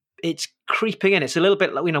it's creeping in. It's a little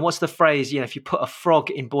bit like, what's the phrase? If you put a frog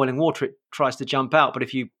in boiling water, it tries to jump out. But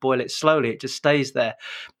if you boil it slowly, it just stays there.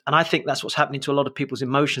 And I think that's what's happening to a lot of people's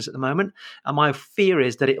emotions at the moment. And my fear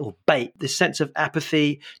is that it will bake. This sense of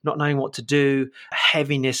apathy, not knowing what to do,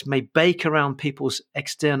 heaviness may bake around people's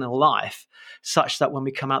external life such that when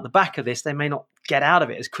we come out the back of this, they may not get out of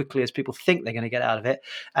it as quickly as people think they're going to get out of it.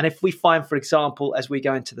 And if we find, for example, as we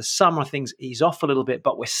go into the summer, things ease off a little bit,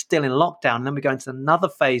 but we're still in lockdown, and then we go into another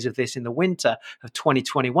phase of this in the winter of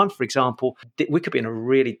 2021, for example, we could be in a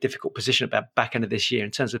really difficult position about back end of this year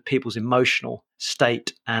in terms of people's emotional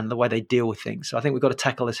state and the way they deal with things. So I think we've got to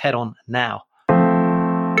tackle this head on now.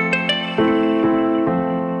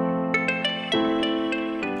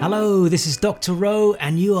 Hello, this is Dr. Rowe,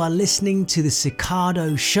 and you are listening to the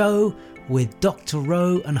Cicado Show with Dr.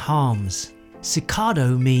 Rowe and Harms.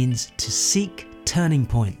 Cicado means to seek turning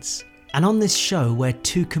points. And on this show, where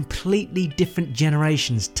two completely different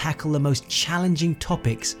generations tackle the most challenging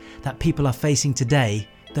topics that people are facing today,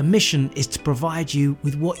 the mission is to provide you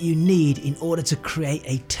with what you need in order to create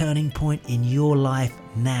a turning point in your life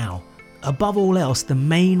now. Above all else, the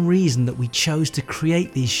main reason that we chose to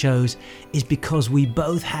create these shows is because we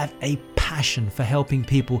both have a passion for helping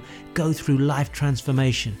people go through life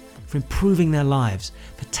transformation, for improving their lives,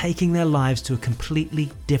 for taking their lives to a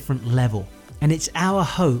completely different level. And it's our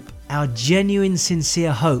hope, our genuine,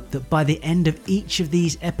 sincere hope, that by the end of each of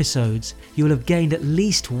these episodes, you will have gained at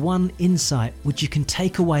least one insight which you can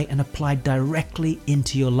take away and apply directly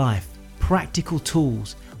into your life. Practical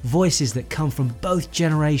tools, voices that come from both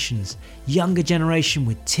generations, younger generation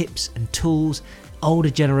with tips and tools, older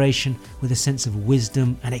generation with a sense of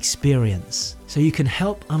wisdom and experience. So you can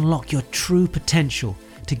help unlock your true potential,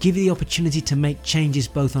 to give you the opportunity to make changes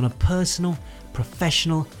both on a personal,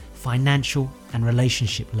 professional, financial and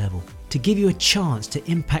relationship level, to give you a chance to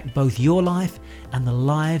impact both your life and the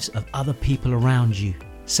lives of other people around you.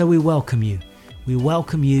 So we welcome you. We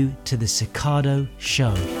welcome you to the Cicado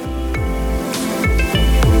Show.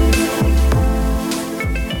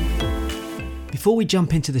 Before we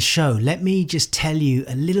jump into the show, let me just tell you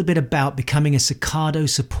a little bit about becoming a Cicado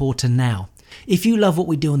supporter now. If you love what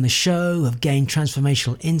we do on the show, have gained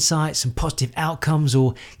transformational insights and positive outcomes,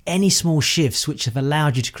 or any small shifts which have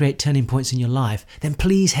allowed you to create turning points in your life, then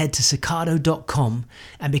please head to Cicado.com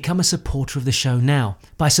and become a supporter of the show now.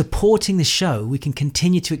 By supporting the show, we can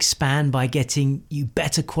continue to expand by getting you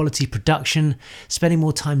better quality production, spending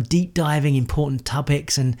more time deep diving important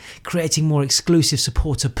topics, and creating more exclusive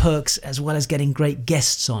supporter perks, as well as getting great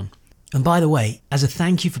guests on. And by the way, as a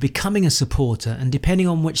thank you for becoming a supporter, and depending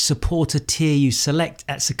on which supporter tier you select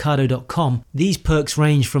at Cicado.com, these perks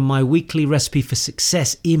range from my weekly Recipe for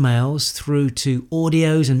Success emails through to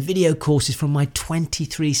audios and video courses from my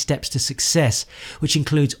 23 Steps to Success, which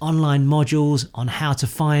includes online modules on how to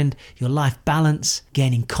find your life balance,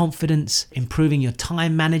 gaining confidence, improving your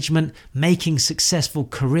time management, making successful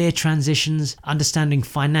career transitions, understanding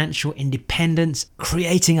financial independence,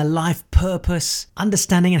 creating a life purpose,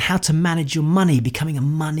 understanding and how to manage your money, becoming a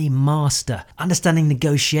money master, understanding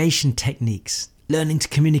negotiation techniques, learning to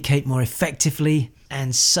communicate more effectively,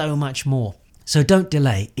 and so much more. So don't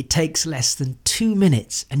delay. It takes less than 2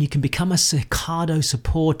 minutes and you can become a Cicado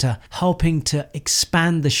supporter, helping to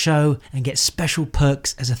expand the show and get special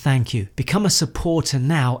perks as a thank you. Become a supporter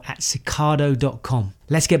now at Cicado.com.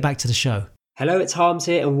 Let's get back to the show. Hello, it's Harms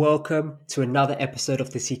here and welcome to another episode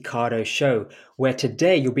of the Cicado Show, where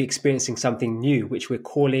today you'll be experiencing something new, which we're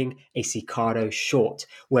calling a Cicado Short,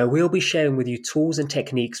 where we'll be sharing with you tools and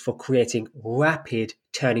techniques for creating rapid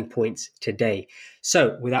turning points today.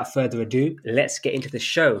 So without further ado, let's get into the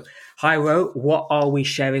show. Hi, Ro, what are we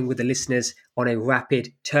sharing with the listeners on a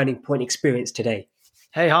rapid turning point experience today?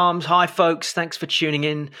 Hey Harms, hi folks, thanks for tuning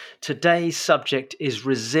in. Today's subject is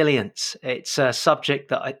resilience. It's a subject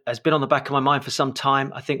that has been on the back of my mind for some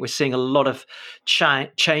time. I think we're seeing a lot of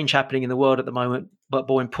change happening in the world at the moment, but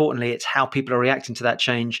more importantly, it's how people are reacting to that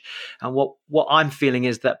change. And what I'm feeling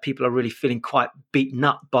is that people are really feeling quite beaten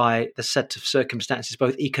up by the set of circumstances,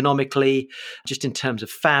 both economically, just in terms of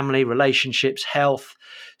family, relationships, health.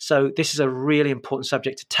 So this is a really important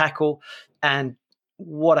subject to tackle. And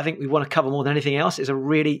what I think we want to cover more than anything else is a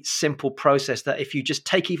really simple process that if you just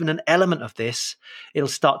take even an element of this, it'll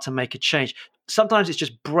start to make a change. Sometimes it's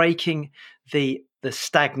just breaking the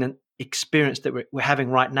stagnant experience that we're having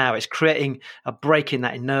right now. It's creating a break in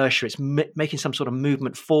that inertia. It's making some sort of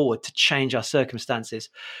movement forward to change our circumstances.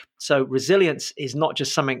 So resilience is not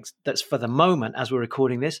just something that's for the moment as we're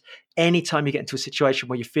recording this. Anytime you get into a situation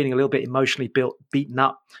where you're feeling a little bit emotionally beaten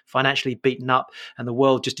up, financially beaten up, and the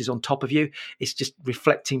world just is on top of you, it's just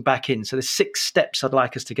reflecting back in. So there's 6 steps I'd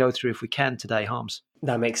like us to go through if we can today, Harms.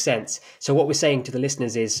 That makes sense. So what we're saying to the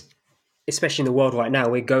listeners is, especially in the world right now,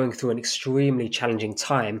 we're going through an extremely challenging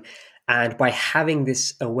time. And by having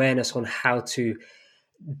this awareness on how to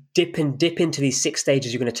dip into these 6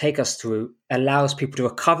 stages you're going to take us through allows people to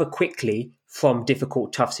recover quickly from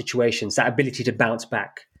difficult, tough situations, that ability to bounce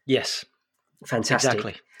back. Yes. Fantastic.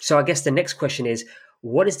 Exactly. So I guess the next question is,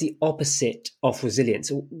 what is the opposite of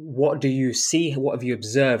resilience? What do you see? What have you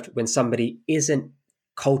observed when somebody isn't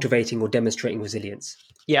cultivating or demonstrating resilience?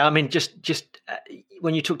 Yeah, I mean, just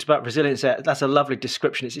when you talked about resilience, that's a lovely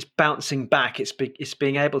description. It's bouncing back. It's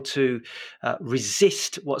being able to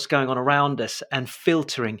resist what's going on around us and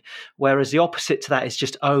filtering. Whereas the opposite to that is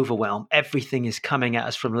just overwhelm. Everything is coming at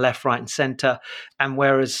us from left, right, and center. And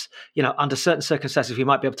whereas, under certain circumstances, we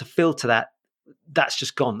might be able to filter that. That's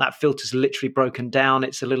just gone. That filter's literally broken down.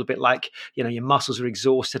 It's a little bit like, your muscles are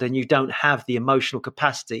exhausted and you don't have the emotional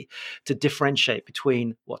capacity to differentiate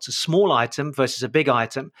between what's a small item versus a big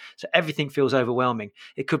item. So everything feels overwhelming.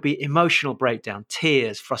 It could be emotional breakdown,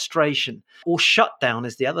 tears, frustration, or shutdown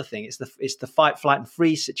is the other thing. It's the fight, flight, and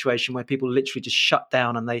freeze situation where people literally just shut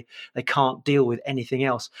down and they can't deal with anything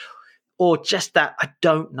else. Or just that, I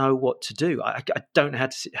don't know what to do. I don't know how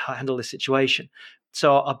to handle this situation.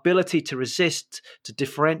 So our ability to resist, to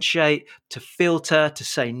differentiate, to filter, to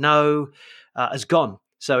say no has gone.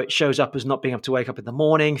 So it shows up as not being able to wake up in the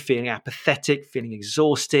morning, feeling apathetic, feeling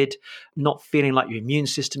exhausted, not feeling like your immune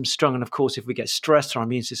system's strong. And of course, if we get stressed, our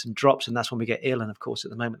immune system drops and that's when we get ill. And of course,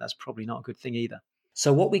 at the moment, that's probably not a good thing either.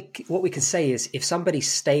 So what we can say is, if somebody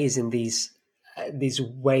stays in these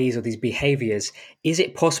ways or these behaviors, is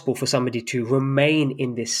it possible for somebody to remain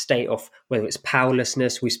in this state of, whether it's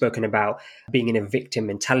powerlessness, we've spoken about being in a victim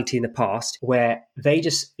mentality in the past, where they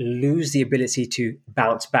just lose the ability to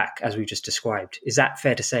bounce back, as we just described? Is that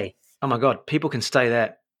fair to say? Oh my God, people can stay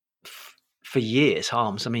there for years,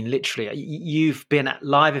 Harms. I mean, literally, you've been at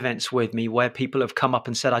live events with me where people have come up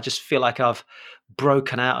and said, I just feel like I've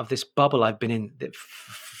broken out of this bubble I've been in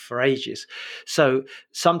for ages. So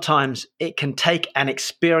sometimes it can take an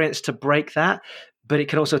experience to break that, but it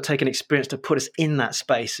can also take an experience to put us in that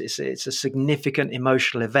space. It's a significant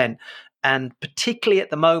emotional event. And particularly at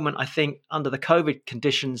the moment, I think under the COVID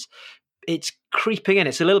conditions, it's creeping in.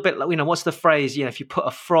 It's a little bit like, what's the phrase? If you put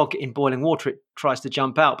a frog in boiling water, it tries to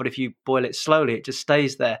jump out. But if you boil it slowly, it just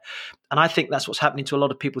stays there. And I think that's what's happening to a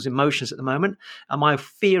lot of people's emotions at the moment. And my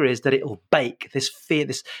fear is that it'll bake. This fear,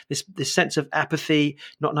 this sense of apathy,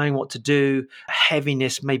 not knowing what to do,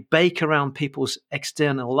 heaviness may bake around people's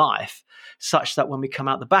external life, such that when we come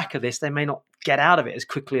out the back of this, they may not get out of it as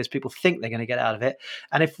quickly as people think they're going to get out of it.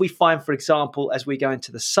 And if we find, for example, as we go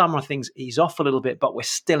into the summer, things ease off a little bit, but we're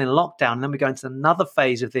still in lockdown, and then we go into another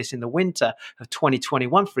phase of this in the winter of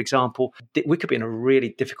 2021, for example, we could be in a really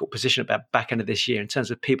difficult position about back end of this year in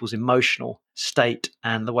terms of people's emotional state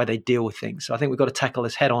and the way they deal with things. So I think we've got to tackle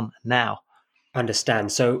this head on now.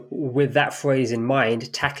 Understand. So with that phrase in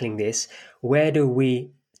mind, tackling this, where do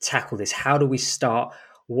we tackle this? How do we start?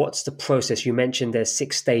 What's the process? You mentioned there's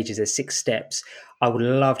 6 stages, there's 6 steps. I would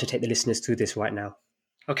love to take the listeners through this right now.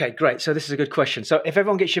 Okay, great. So this is a good question. So if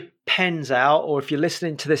everyone gets your pens out, or if you're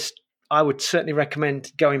listening to this, I would certainly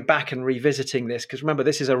recommend going back and revisiting this, because remember,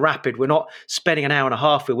 this is a rapid. We're not spending an hour and a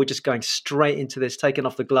half here. We're just going straight into this, taking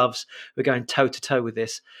off the gloves. We're going toe to toe with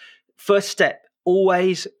this. First step,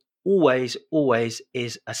 always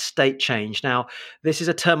is a state change. Now, this is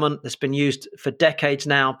a term that's been used for decades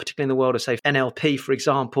now, particularly in the world of, say, NLP, for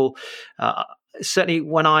example. Certainly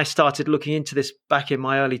when I started looking into this back in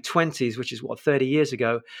my early 20s, which is 30 years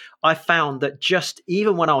ago, I found that just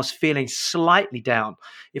even when I was feeling slightly down,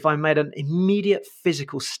 if I made an immediate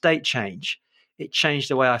physical state change, it changed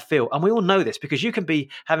the way I feel. And we all know this, because you can be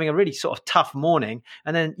having a really sort of tough morning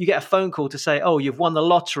and then you get a phone call to say, oh, you've won the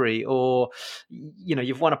lottery, or,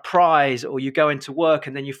 you've won a prize, or you go into work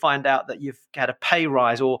and then you find out that you've had a pay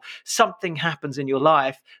rise, or something happens in your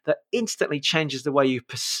life that instantly changes the way you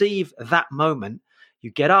perceive that moment. You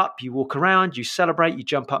get up, you walk around, you celebrate, you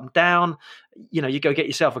jump up and down, you go get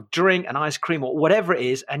yourself a drink, an ice cream, or whatever it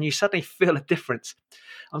is, and you suddenly feel a difference.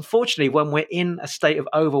 Unfortunately, when we're in a state of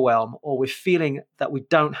overwhelm, or we're feeling that we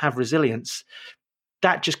don't have resilience,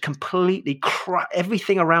 that just completely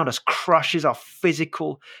everything around us crushes our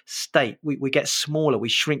physical state. We get smaller, we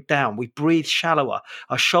shrink down, we breathe shallower,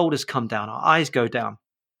 our shoulders come down, our eyes go down.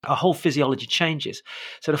 our whole physiology changes.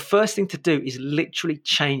 So the first thing to do is literally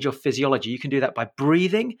change your physiology. You can do that by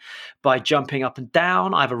breathing, by jumping up and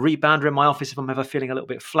down. I have a rebounder in my office if I'm ever feeling a little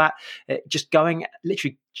bit flat. Just going,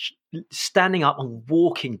 literally standing up and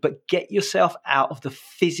walking, but get yourself out of the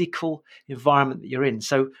physical environment that you're in.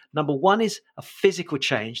 So number one is a physical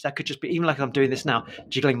change. That could just be, even like I'm doing this now,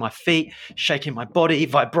 jiggling my feet, shaking my body,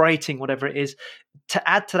 vibrating, whatever it is. To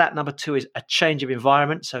add to that, number two is a change of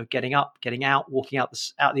environment. So getting up, getting out, walking out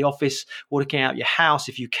the office, walking out your house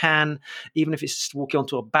if you can, even if it's walking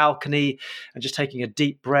onto a balcony and just taking a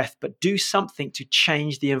deep breath, but do something to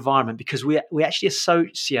change the environment, because we actually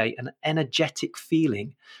associate an energetic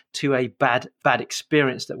feeling to a bad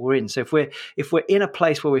experience that we're in. So if we're in a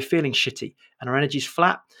place where we're feeling shitty and our energy's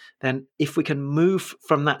flat, then if we can move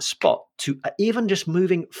from that spot to even just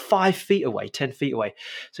moving 5 feet away, 10 feet away,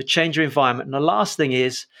 so change your environment. And the last thing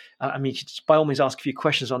is, by all means, ask a few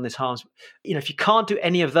questions on this, Hans. If you can't do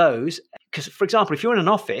any of those, because for example, if you're in an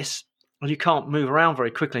office and you can't move around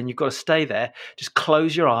very quickly and you've got to stay there, just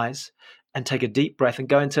close your eyes and take a deep breath and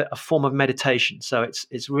go into a form of meditation. So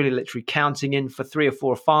it's really literally counting in for 3 or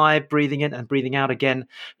 4 or 5, breathing in and breathing out again.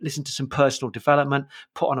 Listen to some personal development,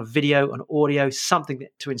 put on a video, an audio, something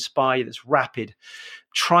to inspire you that's rapid.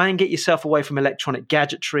 Try and get yourself away from electronic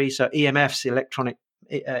gadgetry. So EMFs,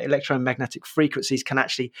 electromagnetic frequencies, can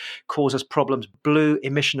actually cause us problems. Blue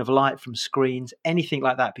emission of light from screens, anything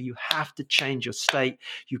like that. But you have to change your state.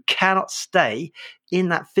 You cannot stay in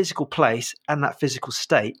that physical place and that physical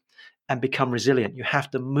state and become resilient. You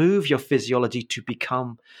have to move your physiology to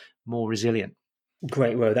become more resilient.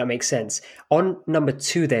 Great, Ro, that makes sense. On number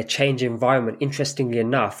 2 there, change environment. Interestingly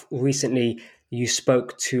enough, recently you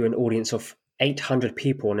spoke to an audience of 800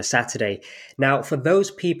 people on a Saturday. Now, for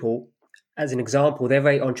those people, as an example, they're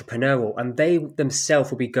very entrepreneurial and they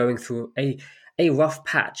themselves will be going through a rough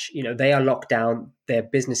patch. They are locked down. Their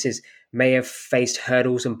businesses may have faced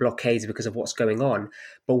hurdles and blockades because of what's going on.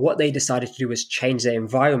 But what they decided to do was change their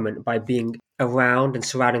environment by being around and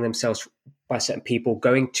surrounding themselves by certain people,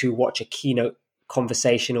 going to watch a keynote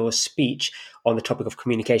conversation or a speech on the topic of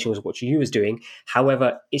communication was what you was doing.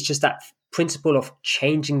 However, it's just that principle of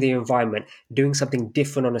changing the environment, doing something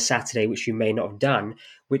different on a Saturday, which you may not have done,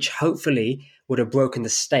 which hopefully would have broken the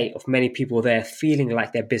state of many people there feeling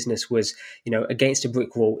like their business was, against a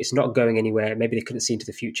brick wall. It's not going anywhere. Maybe they couldn't see into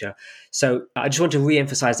the future. So I just want to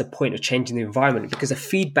re-emphasize the point of changing the environment, because the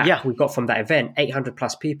feedback we got from that event, 800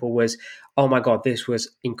 plus people, was, oh my God, this was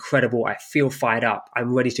incredible. I feel fired up.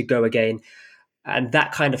 I'm ready to go again. And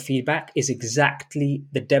that kind of feedback is exactly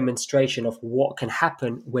the demonstration of what can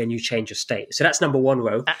happen when you change your state. So that's number 1,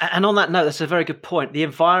 Ro. And on that note, that's a very good point. The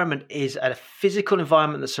environment is a physical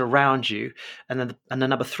environment that's around you. And then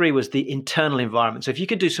number 3 was the internal environment. So if you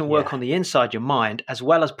can do some work on the inside, your mind, as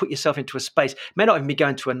well as put yourself into a space, may not even be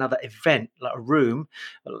going to another event, like a room,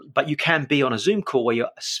 but you can be on a Zoom call where you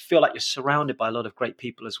feel like you're surrounded by a lot of great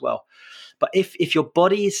people as well. But if your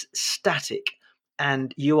body is static,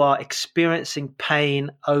 and you are experiencing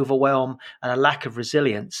pain, overwhelm, and a lack of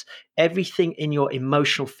resilience, everything in your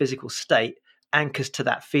emotional, physical state anchors to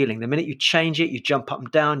that feeling. The minute you change it, you jump up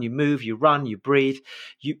and down, you move, you run, you breathe,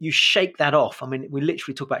 you shake that off. I mean, we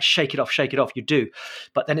literally talk about shake it off, you do.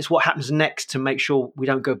 But then it's what happens next to make sure we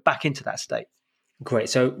don't go back into that state. Great.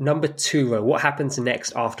 So number 2, Ro, what happens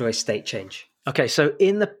next after a state change? Okay, so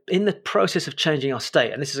in the process of changing our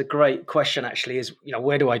state, and this is a great question actually, is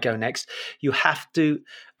where do I go next? You have to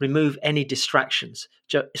remove any distractions.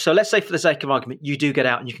 So let's say, for the sake of argument, you do get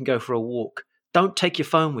out and you can go for a walk. Don't take your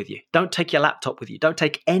phone with you. Don't take your laptop with you. Don't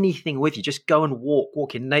take anything with you. Just go and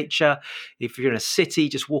walk in nature. If you're in a city,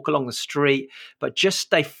 just walk along the street, but just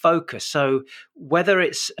stay focused. So whether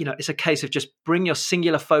it's a case of just bring your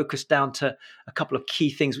singular focus down to a couple of key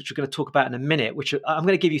things, which we're going to talk about in a minute, which I'm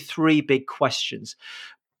going to give you 3 big questions.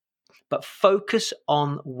 But focus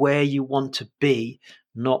on where you want to be,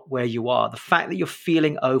 not where you are. The fact that you're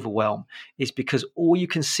feeling overwhelmed is because all you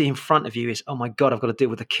can see in front of you is, oh my God, I've got to deal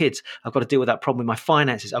with the kids. I've got to deal with that problem with my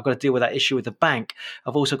finances. I've got to deal with that issue with the bank.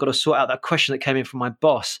 I've also got to sort out that question that came in from my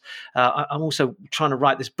boss. I'm also trying to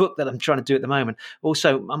write this book that I'm trying to do at the moment.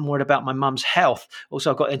 Also, I'm worried about my mum's health.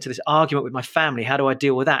 Also, I've got into this argument with my family. How do I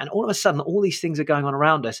deal with that? And all of a sudden, all these things are going on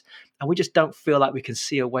around us, and we just don't feel like we can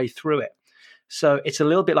see a way through it. So it's a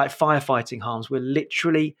little bit like firefighting, Hans. We're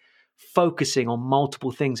literally focusing on multiple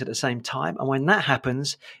things at the same time. And when that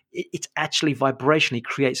happens, it actually vibrationally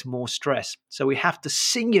creates more stress. So we have to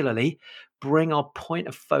singularly bring our point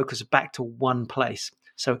of focus back to one place.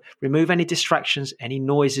 So remove any distractions, any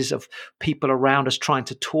noises of people around us trying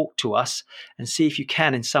to talk to us, and see if you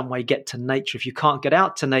can in some way get to nature. If you can't get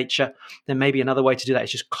out to nature, then maybe another way to do that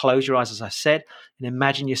is just close your eyes, as I said, and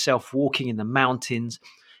imagine yourself walking in the mountains,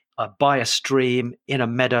 by a stream, in a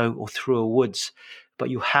meadow, or through a woods.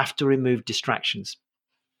 But you have to remove distractions.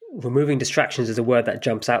 Removing distractions is a word that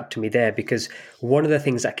jumps out to me there, because one of the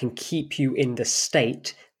things that can keep you in the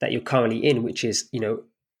state that you're currently in, which is,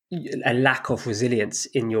 a lack of resilience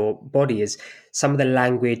in your body, is some of the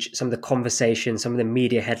language, some of the conversation, some of the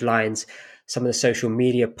media headlines, some of the social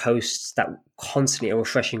media posts that constantly are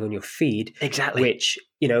refreshing on your feed. Exactly. Which,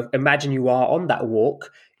 imagine you are on that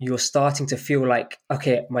walk, you're starting to feel like,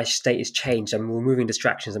 okay, my state has changed. I'm removing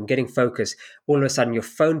distractions. I'm getting focused. All of a sudden, your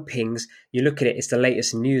phone pings. You look at it. It's the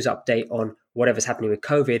latest news update on whatever's happening with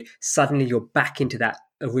COVID. Suddenly, you're back into that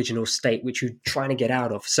original state, which you're trying to get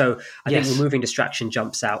out of. So I think removing distraction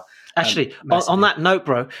jumps out. Actually, on that note,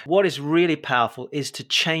 bro, what is really powerful is to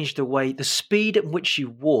change the speed at which you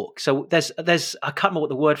walk. So there's I can't remember what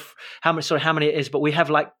the word, how many it is, but we have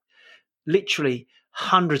like literally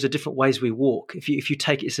hundreds of different ways we walk. If you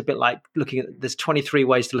take it, it's a bit like looking at, there's 23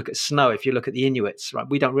 ways to look at snow. If you look at the Inuits, right,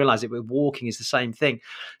 we don't realize it, but walking is the same thing.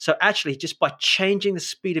 So actually, just by changing the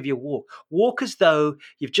speed of your walk as though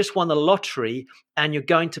you've just won the lottery and you're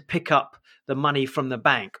going to pick up the money from the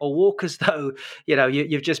bank, or walk as though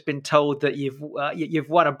you've just been told that you've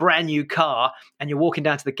won a brand new car and you're walking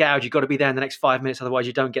down to the garage. You've got to be there in the next 5 minutes, otherwise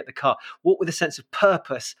you don't get the car. Walk with a sense of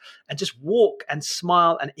purpose, and just walk and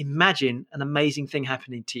smile and imagine an amazing thing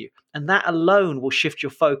happening to you. And that alone will shift your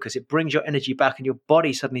focus. It brings your energy back, and your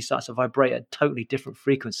body suddenly starts to vibrate at a totally different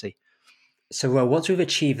frequency. So once we've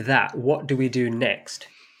achieved that, what do we do next?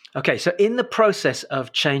 Okay, so in the process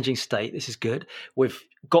of changing state, this is good. We've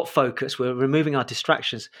got focus. We're removing our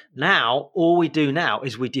distractions. Now, all we do now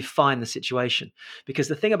is we define the situation. Because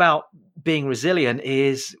the thing about being resilient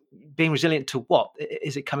is being resilient to what?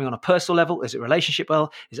 Is it coming on a personal level? Is it relationship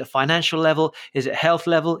level? Is it a financial level? Is it a health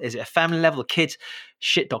level? Is it a family level? Kids?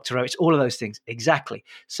 Shit, Dr. O, it's all of those things. Exactly.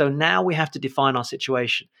 So now we have to define our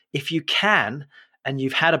situation. If you can, and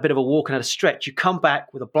you've had a bit of a walk and had a stretch, you come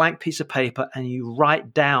back with a blank piece of paper and you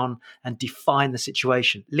write down and define the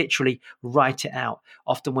situation. Literally write it out.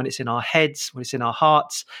 Often when it's in our heads, when it's in our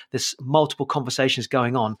hearts, there's multiple conversations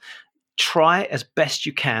going on. Try as best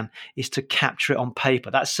you can is to capture it on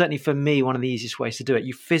paper. That's certainly for me one of the easiest ways to do it.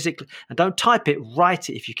 You physically, and don't type it,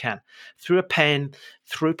 write it if you can, through a pen,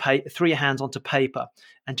 through your hands onto paper,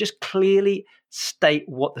 and just clearly state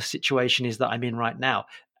what the situation is that I'm in right now.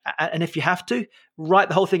 And if you have to, write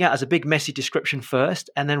the whole thing out as a big messy description first,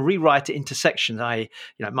 and then rewrite it into sections.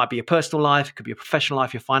 It might be your personal life, it could be your professional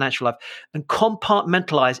life, your financial life, and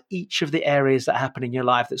compartmentalize each of the areas that happen in your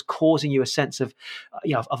life that's causing you a sense of,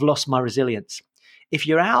 I've lost my resilience. If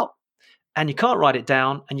you're out and you can't write it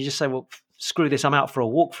down, and you just say, well, screw this, I'm out for a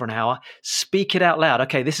walk for an hour, speak it out loud.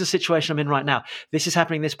 Okay, this is a situation I'm in right now. This is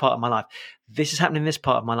happening in this part of my life. This is happening in this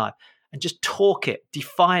part of my life. And just talk it,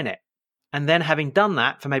 define it. And then having done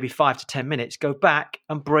that for maybe 5 to 10 minutes, go back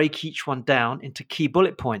and break each one down into key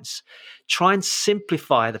bullet points. Try and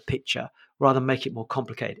simplify the picture rather than make it more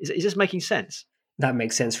complicated. Is this making sense? That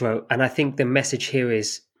makes sense, Ro. And I think the message here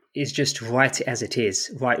is just write it as it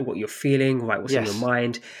is. Write what you're feeling, write what's in your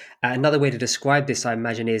mind. Another way to describe this, I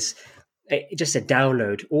imagine, is just a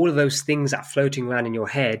download. All of those things that are floating around in your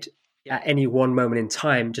head at any one moment in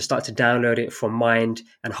time, just start to download it from mind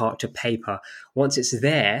and heart to paper. Once it's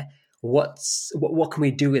there, what can we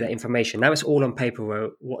do with that information? Now it's all on paper,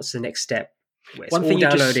 Ro. What's the next step? It's all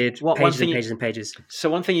downloaded, pages and pages. So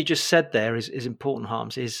one thing you just said there is important,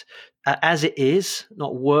 Harms, is as it is,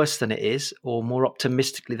 not worse than it is, or more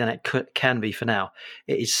optimistically than it can be for now.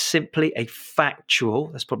 It is simply a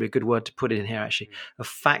factual, that's probably a good word to put it in here actually, a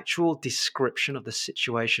factual description of the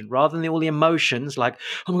situation, rather than all the emotions like,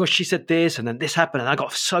 oh my gosh, she said this and then this happened and I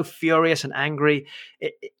got so furious and angry.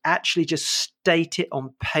 It actually just state it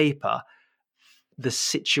on paper, the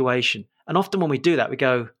situation. And often when we do that, we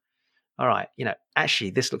go, all right, actually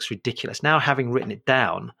this looks ridiculous. Now having written it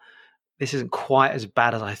down, this isn't quite as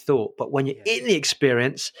bad as I thought. But when you're in the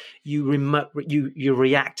experience, you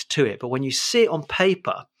react to it. But when you see it on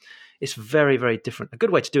paper, it's very, very different. A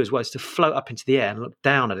good way to do as well is to float up into the air and look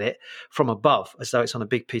down at it from above as though it's on a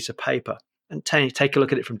big piece of paper and take a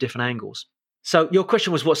look at it from different angles. So your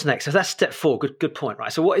question was, what's next? So that's step 4. Good point,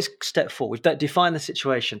 right? So what is step 4? We've defined the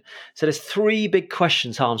situation. So there's 3 big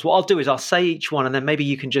questions, Harms. What I'll do is I'll say each one, and then maybe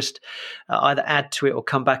you can just either add to it or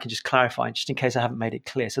come back and just clarify, just in case I haven't made it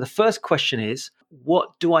clear. So the first question is,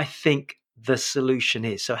 what do I think the solution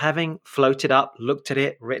is. So having floated up, looked at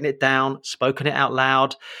it, written it down, spoken it out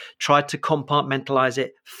loud, tried to compartmentalize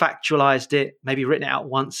it, factualized it, maybe written it out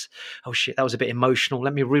once. Oh shit, that was a bit emotional.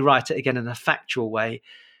 Let me rewrite it again in a factual way.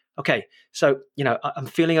 Okay, so, I'm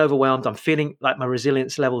feeling overwhelmed. I'm feeling like my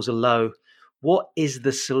resilience levels are low. What is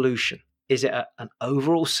the solution? Is it an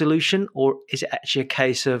overall solution, or is it actually a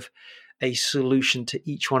case of a solution to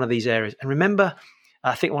each one of these areas? And remember,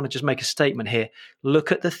 I think I want to just make a statement here.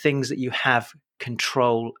 Look at the things that you have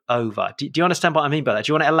control over. Do you understand what I mean by that?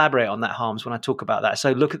 Do you want to elaborate on that, Harms, when I talk about that?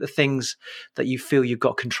 So look at the things that you feel you've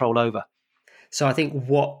got control over. So I think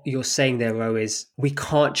what you're saying there, Ro, is we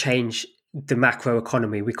can't change the macro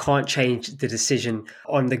economy. We can't change the decision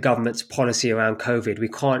on the government's policy around COVID. We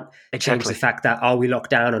can't change the fact that are we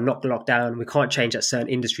locked down or not locked down. We can't change that certain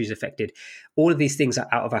industries affected. All of these things are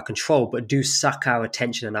out of our control, but do suck our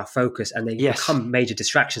attention and our focus, and they become major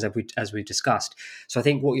distractions as we've discussed. So I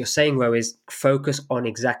think what you're saying, Ro, is focus on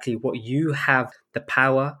exactly what you have the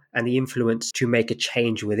power and the influence to make a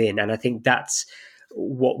change within. And I think that's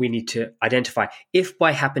what we need to identify. If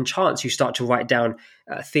by happen chance you start to write down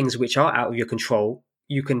things which are out of your control,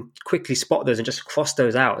 you can quickly spot those and just cross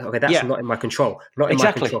those out. Okay, that's not in my control. Not in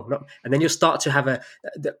my control. And then you'll start to have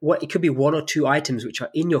it could be one or two items which are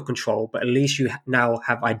in your control, but at least you now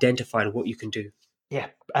have identified what you can do. Yeah.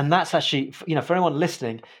 And that's actually, for anyone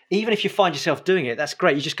listening, even if you find yourself doing it, that's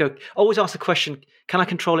great. You just always ask the question, can I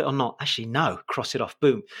control it or not? Actually, no, cross it off,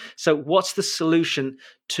 boom. So what's the solution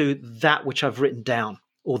to that which I've written down,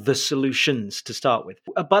 or the solutions to start with?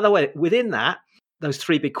 By the way, within that, those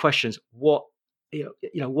three big questions, what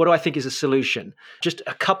do I think is a solution? Just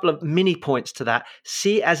a couple of mini points to that.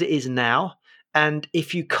 See as it is now. And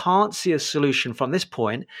if you can't see a solution from this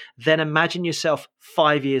point, then imagine yourself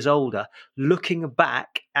 5 years older, looking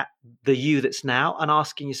back at the you that's now and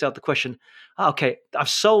asking yourself the question, okay, I've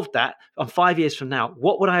solved that. I'm 5 years from now.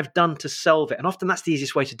 What would I have done to solve it? And often that's the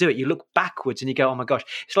easiest way to do it. You look backwards and you go, oh my gosh,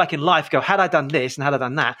 it's like in life, had I done this and had I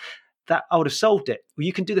done that, I would have solved it. Well,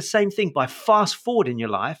 you can do the same thing by fast forward in your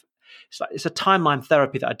life. It's a timeline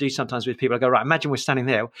therapy that I do sometimes with people. I go, right, imagine we're standing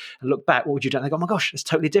there and look back. What would you do? And they go, oh my gosh, it's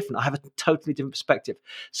totally different. I have a totally different perspective.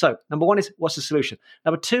 So number one is, what's the solution?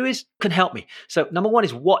 Number two is, can help me. So number one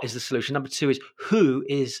is, what is the solution? Number two is, who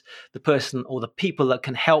is the person or the people that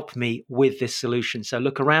can help me with this solution? So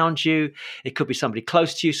look around you. It could be somebody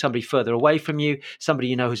close to you, somebody further away from you, somebody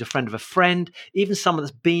you know who's a friend of a friend, even someone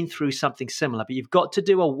that's been through something similar. But you've got to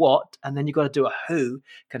do a what, and then you've got to do a who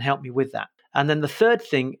can help me with that. And then the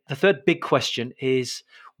third big question is,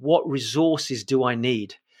 what resources do I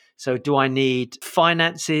need? So do I need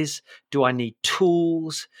finances? Do I need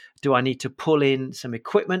tools? Do I need to pull in some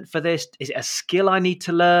equipment for this? Is it a skill I need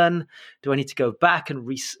to learn? Do I need to go back and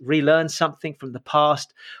relearn something from the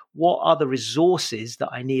past? What are the resources that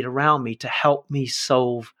I need around me to help me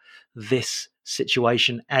solve this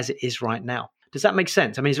situation as it is right now? Does that make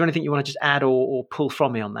sense? I mean, is there anything you want to just add or pull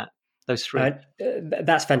from me on that? Those three.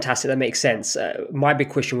 That's fantastic. That makes sense. My big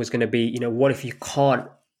question was going to be, what if you can't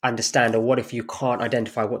understand, or what if you can't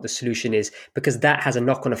identify what the solution is? Because that has a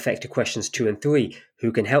knock-on effect to questions 2 and 3.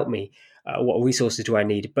 Who can help me? What resources do I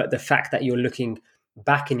need? But the fact that you're looking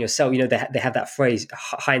back in yourself, they have that phrase,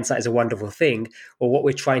 hindsight is a wonderful thing. Well, what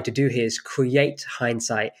we're trying to do here is create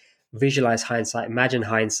hindsight, visualize hindsight, imagine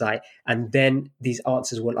hindsight, and then these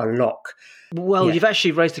answers will unlock. Well, You've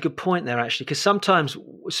actually raised a good point there, actually, because sometimes,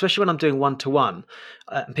 especially when I'm doing one-to-one,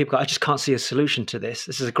 and people go, I just can't see a solution to this.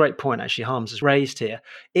 This is a great point, actually, Harms has raised here.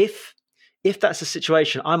 If that's the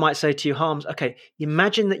situation, I might say to you, Harms, okay,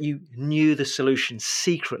 imagine that you knew the solution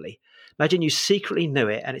secretly. Imagine you secretly knew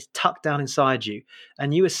it and it's tucked down inside you,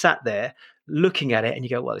 and you were sat there looking at it and you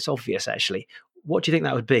go, well, it's obvious, actually. What do you think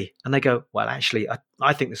that would be? And they go, well, actually,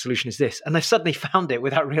 I think the solution is this. And they've suddenly found it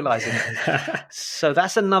without realizing it. So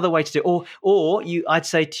that's another way to do it. Or I'd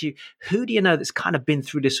say to you, who do you know that's kind of been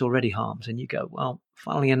through this already, Harms? And you go, well,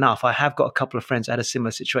 funnily enough, I have got a couple of friends that had a similar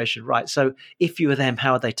situation, right? So if you were them,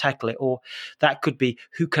 how would they tackle it? Or that could be,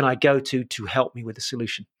 who can I go to help me with the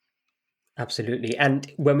solution? Absolutely.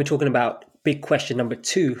 And when we're talking about big question number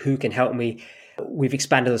 2, who can help me? We've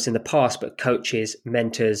expanded this in the past, but coaches,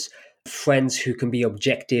 mentors, friends who can be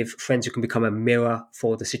objective, friends who can become a mirror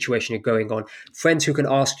for the situation you're going on, friends who can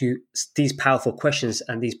ask you these powerful questions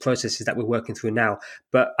and these processes that we're working through now.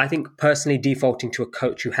 But I think personally, defaulting to a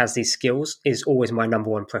coach who has these skills is always my number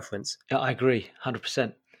one preference. Yeah, I agree,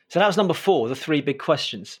 100%. So that was number 4, the 3 big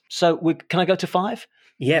questions. So can I go to 5?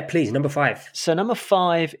 Yeah, please. Number 5. So number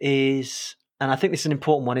 5 is, and I think this is an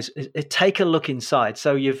important one, is take a look inside.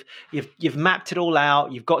 So you've mapped it all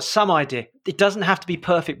out. You've got some idea. It doesn't have to be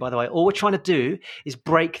perfect, by the way. All we're trying to do is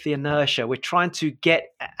break the inertia. We're trying to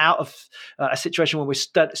get out of a situation where we're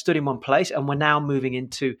stood in one place and we're now moving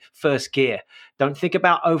into first gear. Don't think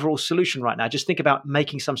about overall solution right now. Just think about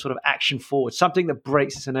making some sort of action forward, something that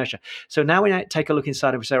breaks this inertia. So now we take a look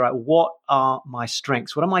inside and we say, right, what are my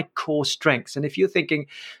strengths? What are my core strengths? And if you're thinking,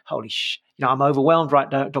 holy I'm overwhelmed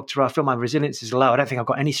right now, Dr. I feel my resilience is low. I don't think I've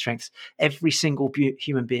got any strengths. Every single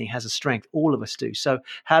human being has a strength. All of us do. So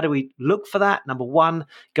how do we look for that? Number one,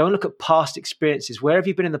 go and look at past experiences. Where have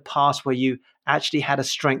you been in the past where you actually had a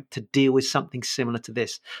strength to deal with something similar to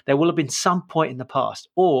this? There will have been some point in the past.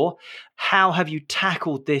 Or how have you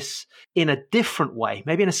tackled this in a different way,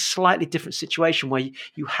 maybe in a slightly different situation where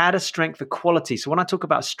you had a strength, a quality. So when I talk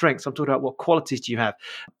about strengths, I'm talking about what qualities do you have?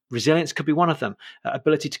 Resilience could be one of them.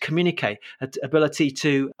 Ability to communicate, ability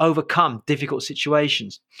to overcome difficult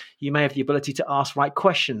situations. You may have the ability to ask right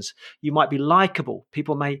questions. You might be likable.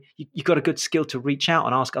 You've got a good skill to reach out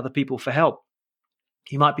and ask other people for help.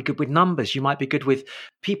 You might be good with numbers. You might be good with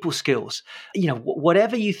people skills.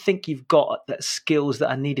 Whatever you think you've got, that skills that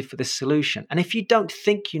are needed for this solution. And if you don't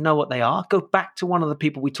think you know what they are, go back to one of the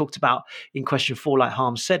people we talked about in question 4, like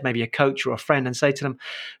Harm said, maybe a coach or a friend, and say to them,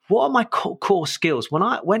 what are my core skills?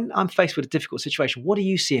 When I'm faced with a difficult situation, what do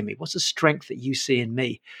you see in me? What's the strength that you see in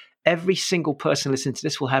me? Every single person listening to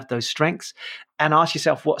this will have those strengths, and ask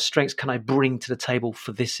yourself, what strengths can I bring to the table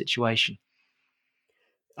for this situation?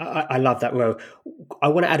 I love that, Ro. I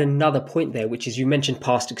want to add another point there, which is you mentioned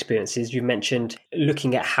past experiences. You mentioned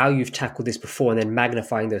looking at how you've tackled this before and then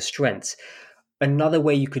magnifying those strengths. Another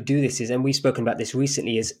way you could do this is, and we've spoken about this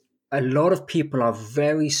recently, is a lot of people are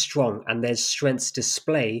very strong and their strengths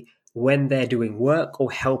display when they're doing work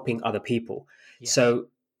or helping other people. Yes. So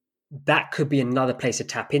that could be another place to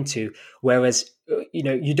tap into. Whereas,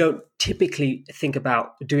 you don't typically think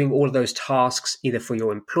about doing all of those tasks either for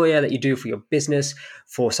your employer that you do, for your business,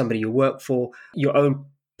 for somebody you work for, your own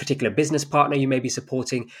particular business partner you may be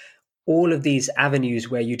supporting, all of these avenues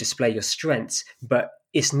where you display your strengths, but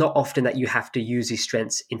it's not often that you have to use these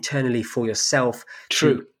strengths internally for yourself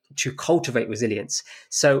to cultivate resilience.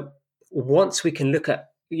 So once we can look at,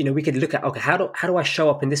 okay, how do I show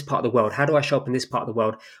up in this part of the world? How do I show up in this part of the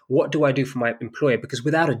world? What do I do for my employer? Because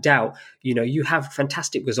without a doubt, you have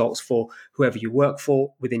fantastic results for whoever you work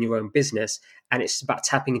for within your own business. And it's about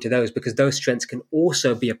tapping into those, because those strengths can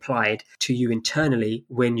also be applied to you internally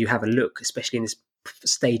when you have a look, especially in this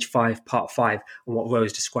stage 5, part 5, on what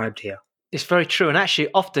Rose described here. It's very true. And actually,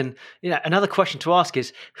 often, another question to ask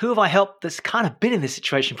is, who have I helped that's kind of been in this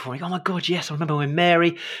situation before? Oh my God, yes, I remember when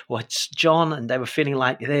Mary or John, and they were feeling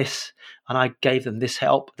like this, and I gave them this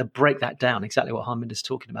help. To break that down, exactly what Harminder is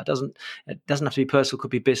talking about. It doesn't have to be personal,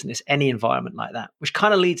 could be business, any environment like that, which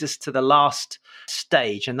kind of leads us to the last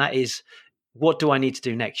stage, and that is, what do I need to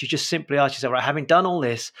do next? You just simply ask yourself, right, having done all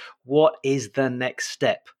this, what is the next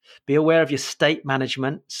step? Be aware of your state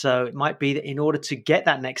management. So it might be that in order to get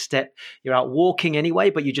that next step, you're out walking anyway,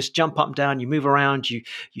 but you just jump up and down, you move around, you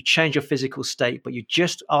change your physical state, but you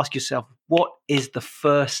just ask yourself, what is the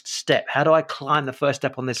first step? How do I climb the first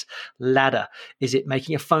step on this ladder? Is it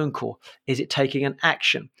making a phone call? Is it taking an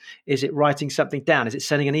action? Is it writing something down? Is it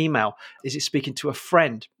sending an email? Is it speaking to a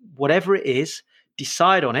friend? Whatever it is,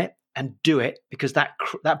 decide on it and do it, because that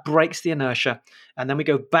breaks the inertia. And then we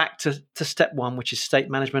go back to step 1, which is state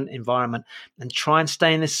management, environment, and try and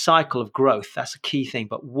stay in this cycle of growth. That's a key thing.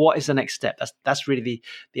 But what is the next step? That's really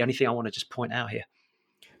the only thing I want to just point out here.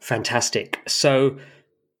 Fantastic. So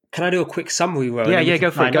can I do a quick summary, Ro? Yeah, go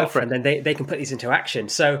for it. And then they can put these into action.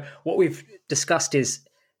 So what we've discussed is,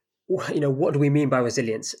 what do we mean by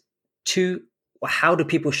resilience? 2, how do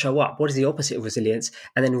people show up? What is the opposite of resilience?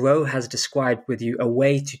 And then Ro has described with you a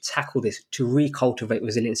way to tackle this, to recultivate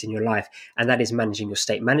resilience in your life. And that is managing your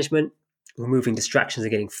state management, removing distractions and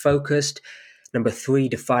getting focused. Number 3,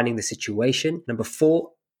 defining the situation. Number 4,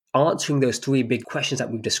 answering those 3 big questions that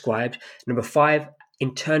we've described. Number 5,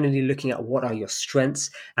 internally looking at what are your strengths.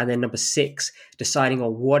 And then number 6, deciding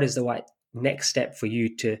on what is the right next step for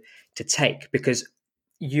you to take, because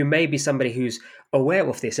you may be somebody who's aware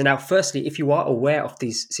of this. And now, firstly, if you are aware of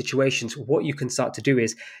these situations, what you can start to do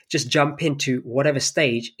is just jump into whatever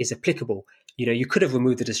stage is applicable. You could have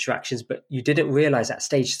removed the distractions, but you didn't realize that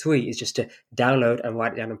stage 3 is just to download and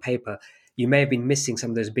write it down on paper. You may have been missing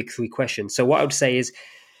some of those big 3 questions. So what I would say is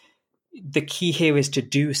the key here is to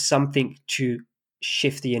do something to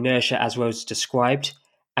shift the inertia, as Rose described,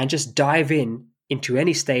 and just dive into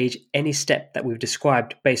any stage, any step that we've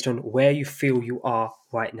described based on where you feel you are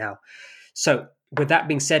right now. So with that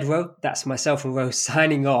being said, Ro, that's myself and Ro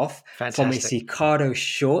signing off from a Cicado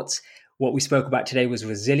short. What we spoke about today was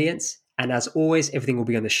resilience. And as always, everything will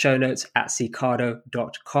be on the show notes at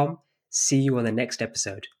cicado.com. See you on the next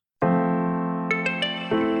episode.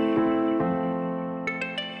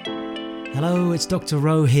 Hello, it's Dr.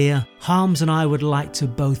 Ro here. Harms and I would like to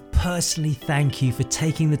both personally thank you for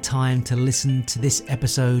taking the time to listen to this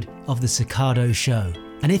episode of the Cicado Show.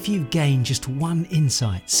 And if you've gained just one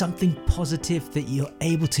insight, something positive that you're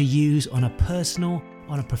able to use on a personal,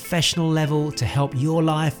 on a professional level to help your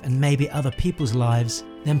life and maybe other people's lives,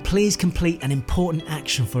 then please complete an important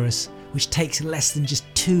action for us, which takes less than just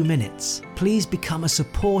 2 minutes. Please become a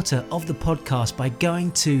supporter of the podcast by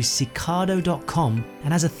going to cicado.com,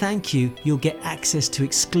 and as a thank you, you'll get access to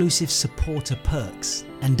exclusive supporter perks.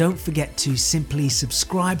 And don't forget to simply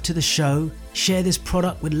subscribe to the show, share this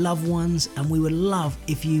product with loved ones, and we would love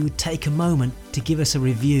if you would take a moment to give us a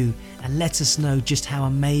review and let us know just how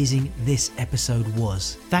amazing this episode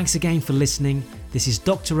was. Thanks again for listening. This is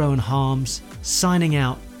Dr. Rowan Harms signing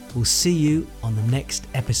out. We'll see you on the next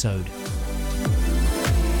episode.